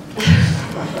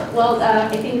 Well,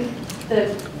 I think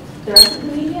the rest of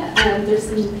the media,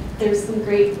 there's some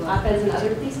great op-eds in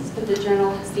other places, but the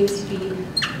Journal seems to be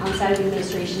on the side of the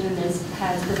administration and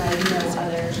has provided no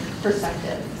other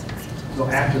perspective. So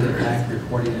after the fact,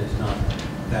 reporting is not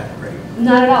that great?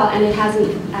 Not at all, and it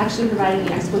hasn't actually provided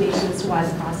any explanation as to why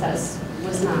the process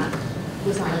was not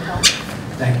upheld.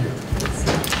 Thank you.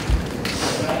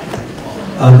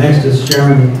 Next is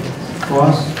Sharon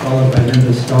Cross, followed by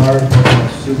Linda Starr, followed by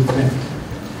Sue Finn.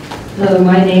 Hello,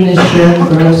 my name is Sharon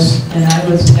Gross, and I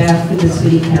was staff for the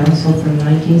City Council from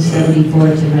 1974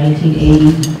 to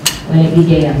 1980 when it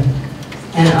began.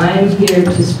 And I am here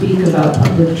to speak about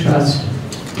public trust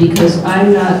because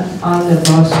I'm not on the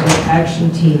Bosque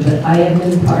action team, but I have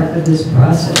been part of this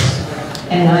process.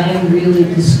 And I am really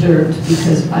disturbed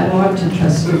because I want to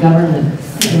trust the government,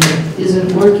 and it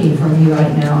isn't working for me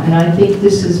right now. And I think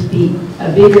this is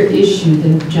a bigger issue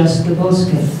than just the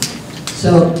Bosque.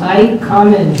 So I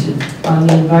commented on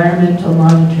the environmental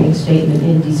monitoring statement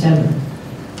in December,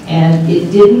 and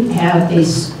it didn't have a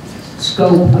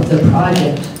scope of the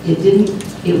project.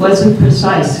 It wasn't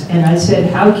precise, and I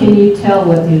said, how can you tell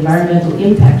what the environmental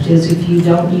impact is if you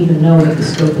don't even know what the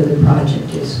scope of the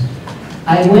project is?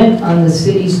 I went on the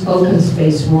city's open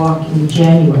space walk in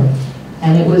January,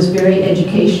 and it was very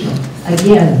educational.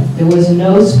 Again, there was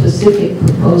no specific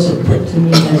proposal put to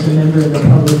me as a member of the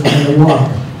public on the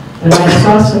walk, but I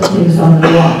saw some things on the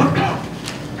walk.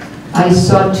 I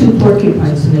saw 2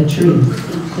 porcupines in a tree.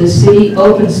 The city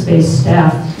open space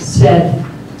staff said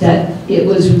that it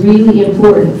was really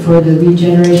important for the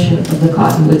regeneration of the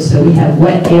cottonwoods so we have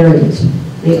wet areas.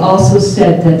 They also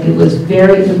said that it was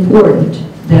very important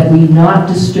that we not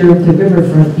disturb the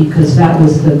riverfront because that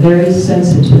was the very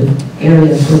sensitive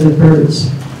area for the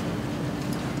birds.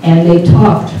 And they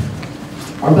talked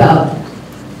about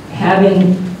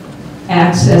having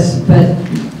access, but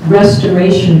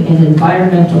restoration and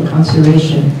environmental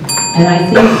conservation. And I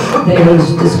think there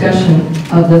is discussion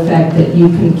of the fact that you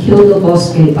can kill the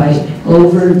Bosque by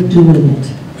overdoing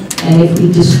it. And if we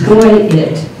destroy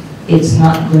it, it's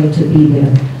not going to be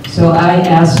there. So I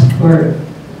ask for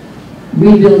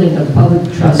rebuilding of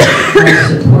public trust by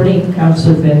supporting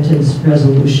Councilor Benton's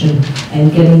resolution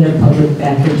and getting the public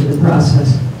back into the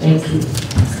process. Thank you.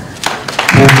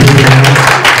 Thank you very much.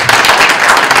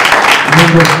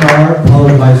 Linda Starr,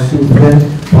 followed by Sue Finn,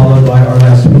 followed by our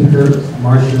last speaker,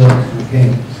 Marcia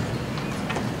McCain.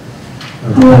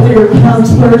 Hello there,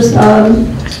 councilors.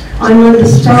 I'm Linda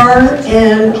Starr,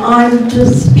 and I'm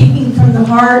just speaking from the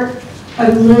heart.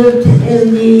 I've lived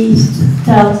in the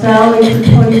South Valley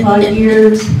for 25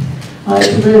 years.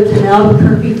 I've lived in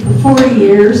Albuquerque for 40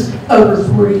 years, over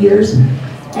 40 years.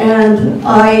 And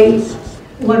I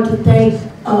want to thank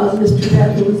Mr.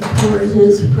 Bevins for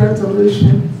his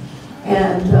resolution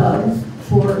and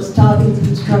for stopping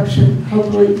construction,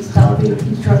 hopefully stopping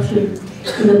construction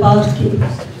in the Bosque.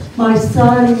 My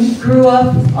son grew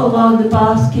up along the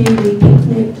Bosque. We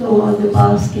picnicked along the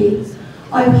Bosque.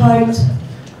 I've hiked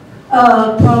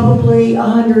probably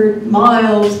 100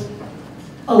 miles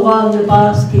along the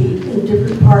Bosque in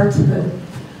different parts of it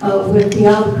with the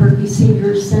Albuquerque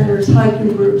Senior Center's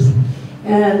hiking groups.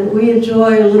 And we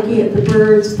enjoy looking at the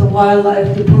birds, the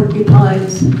wildlife, the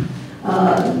porcupines,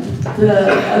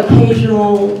 the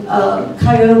occasional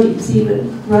coyotes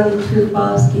even running through the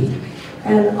Bosque.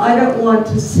 And I don't want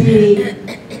to see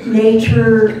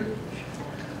nature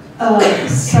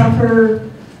suffer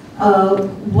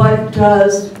what it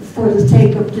does for the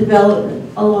sake of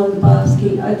development along the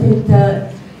Bosque. I think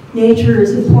that nature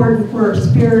is important for our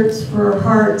spirits, for our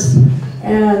hearts,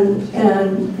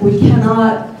 and we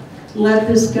cannot let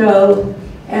this go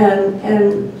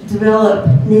and develop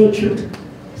nature.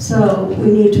 So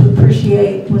we need to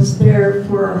appreciate what's there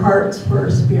for our hearts, for our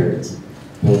spirits.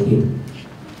 Thank you.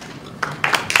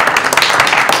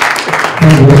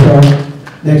 Thank you, Michelle.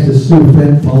 Next is Sue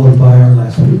Finn, followed by our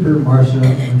last speaker, Marcia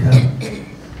McCutcheon.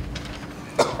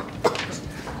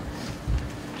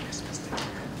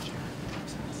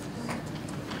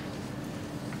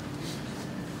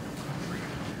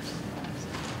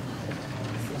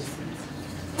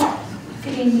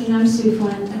 Good evening, I'm Sue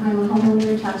Flint. I'm a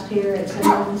homeowner taxpayer at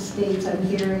Seven States. I'm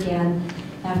here again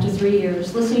after 3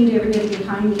 years. Listening to everybody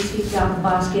behind me speak about the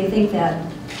Bosque, I think that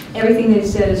everything they've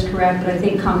said is correct, but I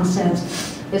think common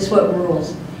sense is what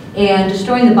rules. And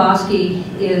destroying the Bosque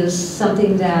is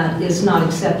something that is not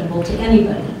acceptable to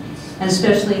anybody, and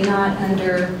especially not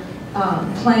under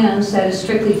plans that is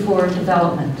strictly for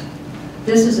development.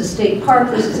 This is a state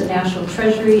park, this is a national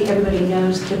treasury. Everybody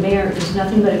knows the mayor is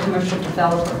nothing but a commercial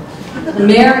developer. The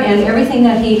mayor and everything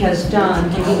that he has done,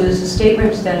 and he was a state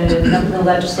representative in the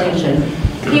legislation,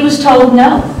 he was told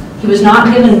no. He was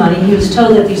not given money. He was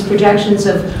told that these projections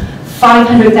of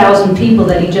 500,000 people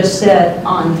that he just said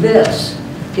on this,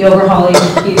 the overhauling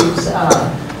ABQ's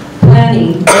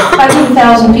planning,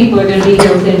 500,000 people are going to be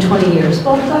here within 20 years.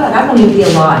 Oh God, I won't even be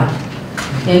alive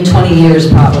in 20 years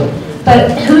probably.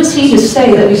 But who is he to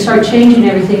say that we start changing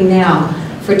everything now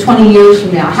for 20 years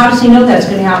from now? How does he know that's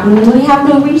going to happen when we have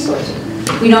no resources?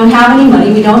 We don't have any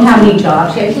money, we don't have any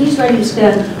jobs, yet he's ready to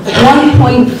spend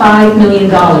 $1.5 million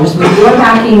with your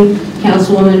backing,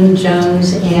 Councilwoman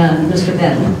Jones and Mr.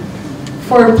 Benton,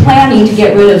 for planning to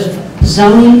get rid of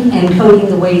zoning and coding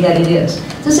the way that it is.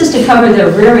 This is to cover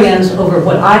their rear ends over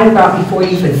what I have brought before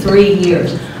you for 3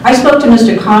 years. I spoke to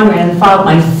Mr. Conrad and filed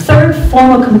my 3rd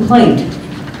formal complaint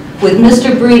with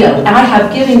Mr. Brito, and I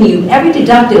have given you every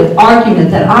deductive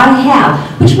argument that I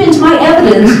have, which means my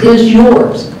evidence is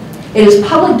yours. It is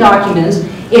public documents,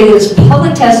 it is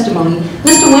public testimony.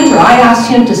 Mr. Winter, I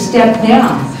asked him to step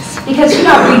down because he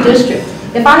got redistricted.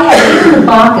 If I had given the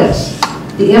Bacchus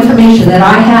the information that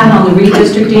I had on the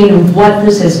redistricting and what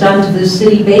this has done to this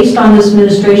city based on this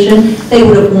administration, they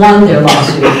would have won their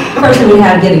lawsuit. Of course, they would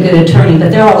have had to get a good attorney, but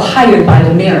they're all hired by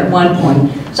the mayor at one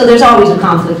point. So there's always a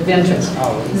conflict of interest.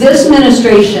 This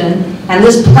administration and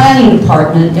this planning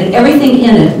department and everything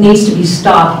in it needs to be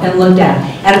stopped and looked at.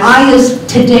 And I just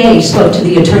today spoke to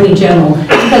the Attorney General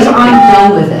because I'm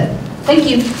done with it. Thank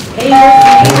you.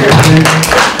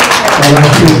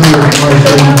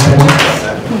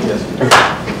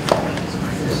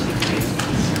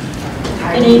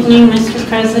 Good evening, Mr.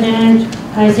 President,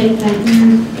 Isaac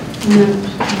Benton, and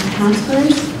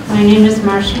councilors. My name is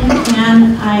Marcia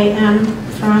McCann. I am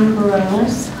from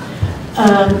Barolas.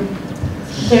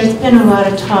 There's been a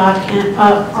lot of talk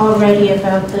already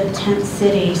about the tent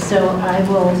city, so I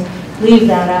will leave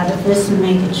that out of this and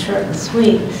make it short and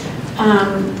sweet.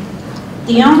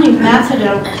 The only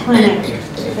methadone clinic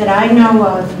that I know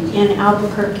of in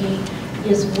Albuquerque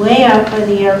is way out by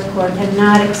the airport and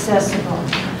not accessible.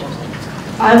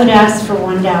 I would ask for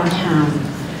one downtown.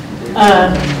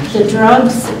 The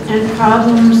drugs and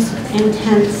problems in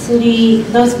Tent City,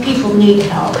 those people need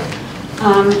help.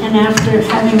 And after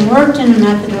having worked in a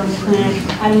methadone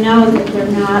clinic, I know that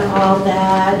they're not all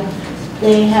bad.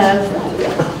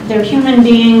 They're human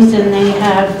beings and they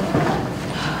have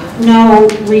no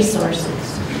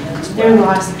resources. They're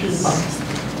lost people.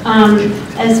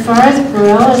 As far as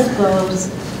Barelas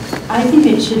goes, I think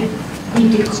it should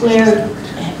be declared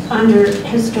under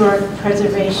historic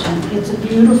preservation. It's a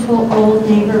beautiful old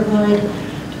neighborhood,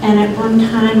 and at one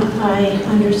time I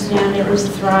understand it was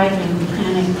thriving,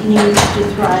 and it needs to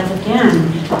thrive again.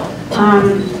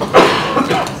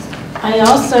 I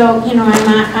also, you know,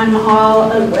 I'm all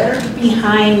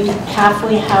behind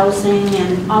halfway housing,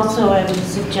 and also I would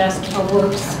suggest a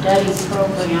work-study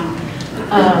program.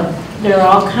 There are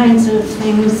all kinds of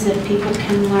things that people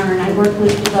can learn. I worked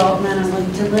with developmental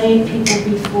and delayed people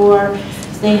before.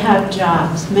 They have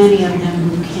jobs, many of them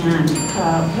who can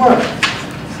work.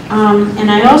 And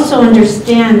I also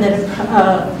understand that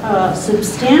a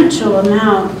substantial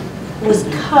amount was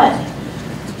cut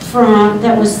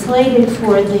that was slated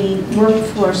for the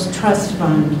Workforce Trust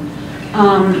Fund.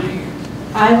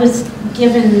 I was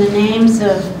given the names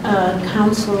of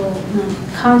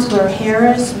Councilor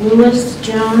Harris, Lewis,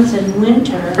 Jones, and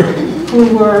Winter,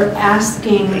 who were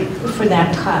asking for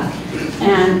that cut,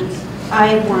 and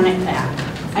I want it back.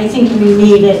 I think we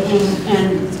need it,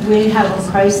 and we have a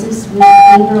crisis with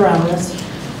umbrellas.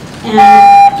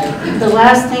 And the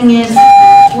last thing is,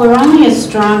 we're only as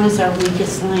strong as our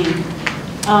weakest link.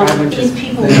 These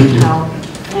people need help,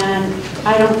 and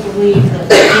I don't believe that.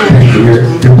 Thank you.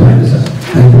 Your time is up.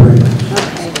 Thank you very much.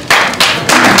 Okay.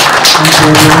 Thank you,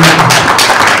 everyone.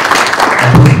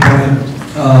 At this point,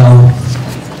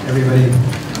 everybody,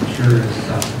 I'm sure, is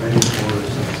ready for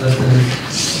some sustenance.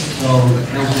 So the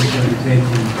council is going to be taking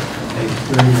a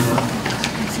 30-minute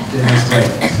dinner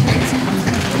break.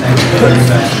 Thank you very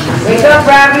much. Wake up,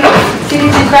 Robbie.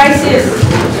 City's in crisis.